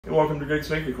Hey, welcome to Greg's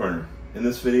Maker Corner. In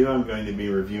this video I'm going to be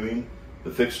reviewing the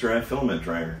FixDry Filament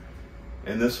Dryer.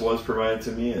 And this was provided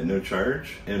to me at no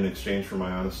charge in exchange for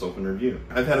my honest open review.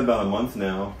 I've had about a month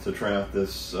now to try out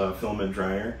this filament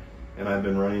dryer, and I've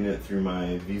been running it through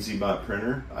my VZBot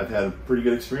printer. I've had a pretty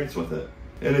good experience with it.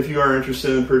 And if you are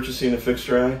interested in purchasing a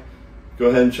FixDry, go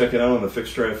ahead and check it out on the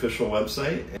FixDry official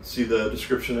website and see the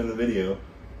description in the video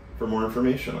for more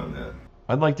information on that.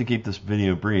 I'd like to keep this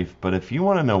video brief, but if you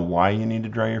want to know why you need to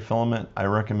dry your filament, I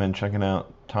recommend checking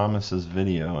out Thomas's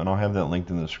video, and I'll have that linked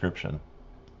in the description.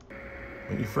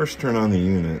 When you first turn on the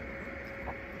unit,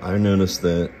 I noticed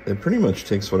that it pretty much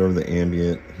takes whatever the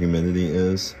ambient humidity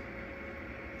is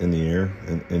in the air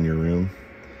in your room.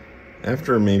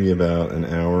 After maybe about an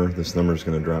hour, this number is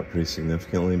going to drop pretty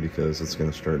significantly because it's going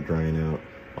to start drying out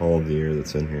all of the air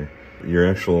that's in here. Your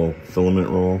actual filament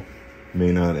roll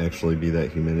may not actually be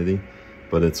that humidity,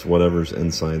 but it's whatever's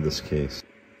inside this case.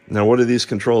 Now, what do these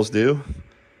controls do?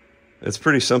 It's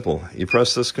pretty simple. You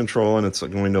press this control and it's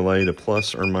going to allow you to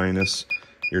plus or minus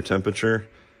your temperature,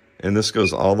 and this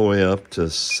goes all the way up to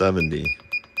 70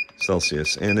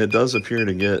 Celsius, and it does appear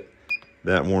to get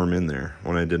that warm in there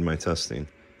when I did my testing.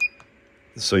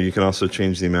 So you can also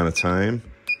change the amount of time.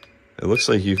 It looks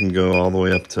like you can go all the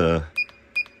way up to,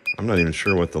 I'm not even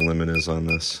sure what the limit is on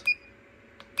this.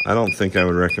 I don't think I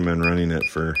would recommend running it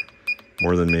for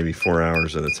more than maybe 4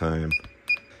 hours at a time.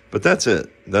 But that's it.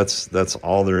 That's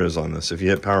all there is on this. If you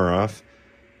hit power off,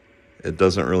 it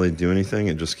doesn't really do anything.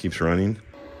 It just keeps running.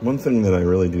 One thing that I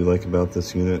really do like about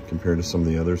this unit compared to some of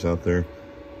the others out there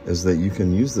is that you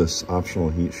can use this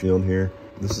optional heat shield here.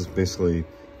 This is basically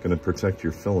going to protect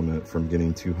your filament from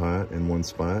getting too hot in one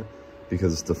spot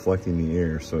because it's deflecting the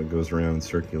air so it goes around and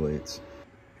circulates.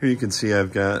 Here you can see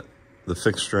I've got the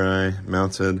FixDry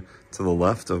mounted to the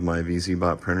left of my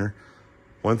VZBot printer.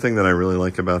 One thing that I really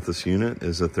like about this unit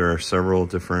is that there are several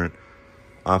different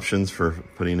options for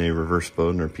putting a reverse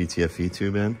Bowden or PTFE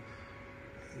tube in.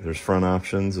 There's front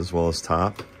options as well as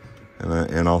top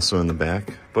and also in the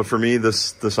back. But for me,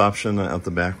 this option at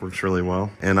the back works really well.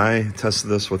 And I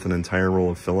tested this with an entire roll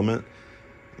of filament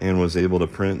and was able to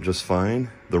print just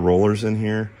fine. The rollers in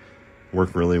here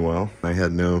work really well. I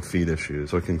had no feed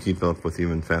issues, so it can keep up with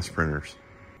even fast printers.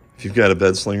 If you've got a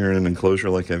bed slinger and an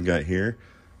enclosure like I've got here,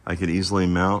 I could easily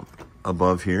mount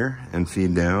above here and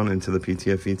feed down into the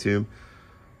PTFE tube.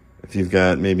 If you've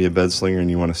got maybe a bed slinger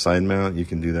and you want a side mount, you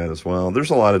can do that as well.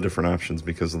 There's a lot of different options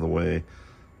because of the way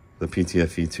the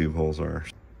PTFE tube holes are.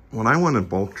 When I want to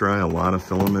bulk dry a lot of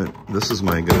filament, this is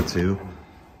my go-to.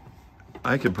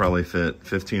 I could probably fit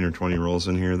 15 or 20 rolls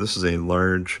in here. This is a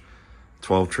large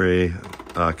 12-tray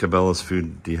Cabela's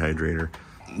food dehydrator.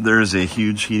 There's a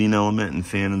huge heating element and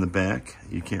fan in the back.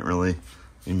 You can't really,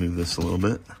 let me move this a little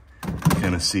bit. You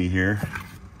kind of see here.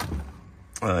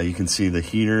 You can see the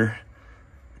heater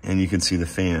and you can see the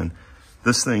fan.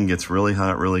 This thing gets really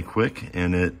hot really quick,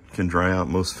 and it can dry out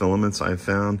most filaments I've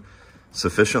found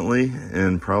sufficiently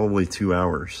in probably 2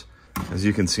 hours. As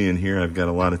you can see in here, I've got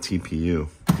a lot of TPU.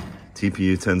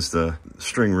 TPU tends to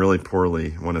string really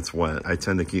poorly when it's wet. I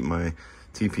tend to keep my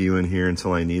TPU in here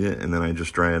until I need it, and then I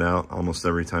just dry it out almost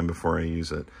every time before I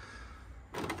use it.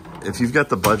 If you've got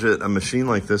the budget, a machine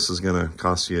like this is going to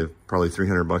cost you probably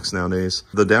 300 bucks nowadays.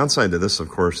 The downside to this, of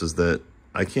course, is that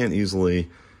I can't easily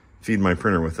feed my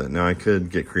printer with it. Now, I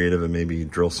could get creative and maybe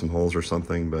drill some holes or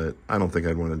something, but I don't think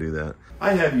I'd want to do that.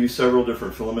 I have used several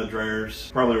different filament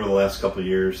dryers, probably over the last couple of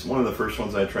years. One of the first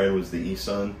ones I tried was the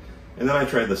eSun, and then I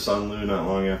tried the Sunlu not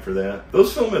long after that.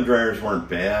 Those filament dryers weren't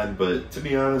bad, but to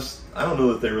be honest, I don't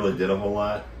know that they really did a whole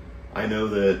lot. I know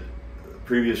that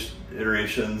previous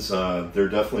iterations, there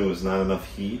definitely was not enough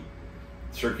heat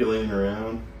circulating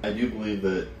around. I do believe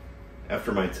that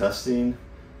after my testing,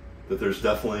 that there's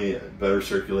definitely better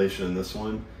circulation in this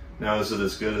one. Now, is it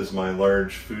as good as my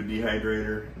large food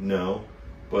dehydrator? No,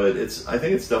 but I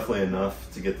think it's definitely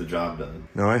enough to get the job done.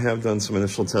 Now, I have done some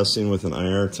initial testing with an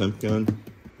IR temp gun.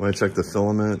 When I check the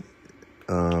filament,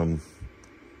 you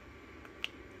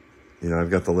know,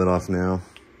 I've got the lid off now,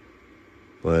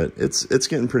 but it's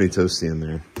getting pretty toasty in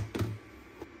there.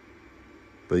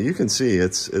 But you can see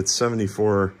it's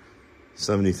 74,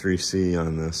 73C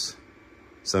on this.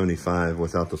 75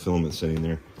 without the filament sitting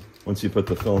there. Once you put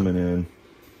the filament in,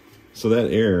 so that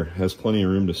air has plenty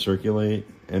of room to circulate,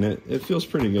 and it feels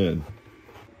pretty good.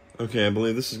 Okay, I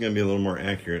believe this is going to be a little more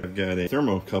accurate. I've got a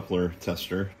thermocoupler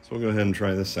tester, so we'll go ahead and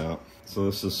try this out. So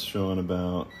this is showing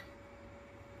about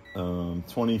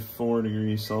 24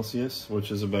 degrees Celsius,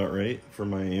 which is about right for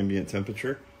my ambient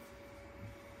temperature.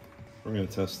 We're going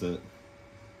to test it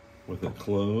with it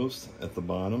closed at the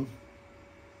bottom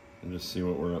and just see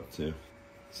what we're up to.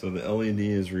 So the LED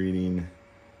is reading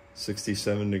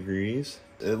 67 degrees.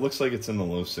 It looks like it's in the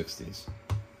low 60s.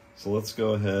 So let's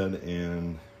go ahead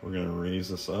and we're going to raise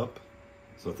this up.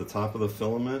 So at the top of the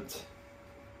filament,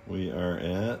 we are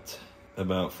at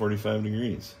about 45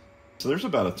 degrees. So there's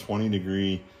about a 20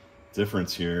 degree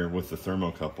difference here with the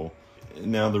thermocouple.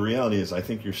 Now the reality is I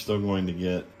think you're still going to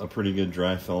get a pretty good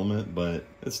dry filament, but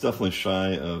it's definitely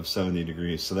shy of 70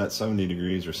 degrees. So that 70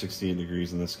 degrees or 68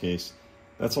 degrees in this case,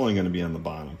 that's only going to be on the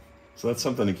bottom. So that's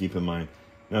something to keep in mind.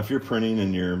 Now if you're printing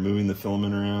and you're moving the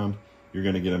filament around, you're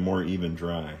going to get a more even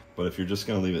dry. But if you're just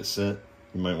going to leave it sit,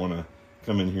 you might want to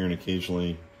come in here and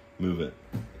occasionally move it.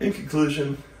 In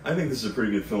conclusion, I think this is a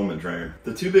pretty good filament dryer.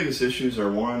 The two biggest issues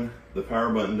are, one, the power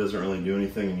button doesn't really do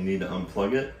anything and you need to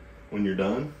unplug it when you're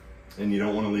done. And you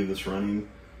don't want to leave this running,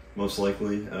 most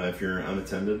likely, if you're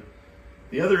unattended.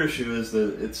 The other issue is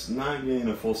that it's not getting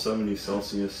a full 70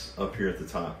 Celsius up here at the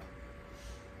top.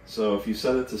 So if you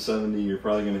set it to 70, you're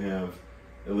probably going to have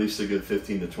at least a good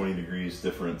 15 to 20 degrees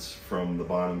difference from the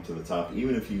bottom to the top,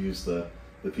 even if you use the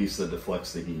piece that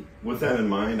deflects the heat. With that in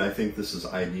mind, I think this is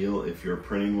ideal if you're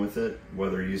printing with it,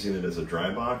 whether using it as a dry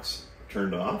box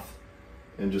turned off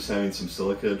and just having some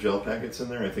silica gel packets in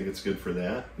there. I think it's good for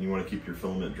that. You want to keep your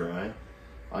filament dry.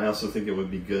 I also think it would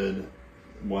be good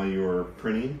while you're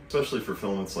printing, especially for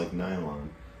filaments like nylon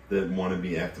that want to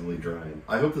be actively dried.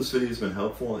 I hope this video has been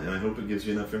helpful and I hope it gives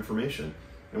you enough information.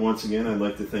 And once again, I'd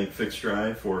like to thank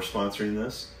FixDry for sponsoring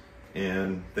this.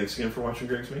 And thanks again for watching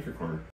Greg's Maker Corner.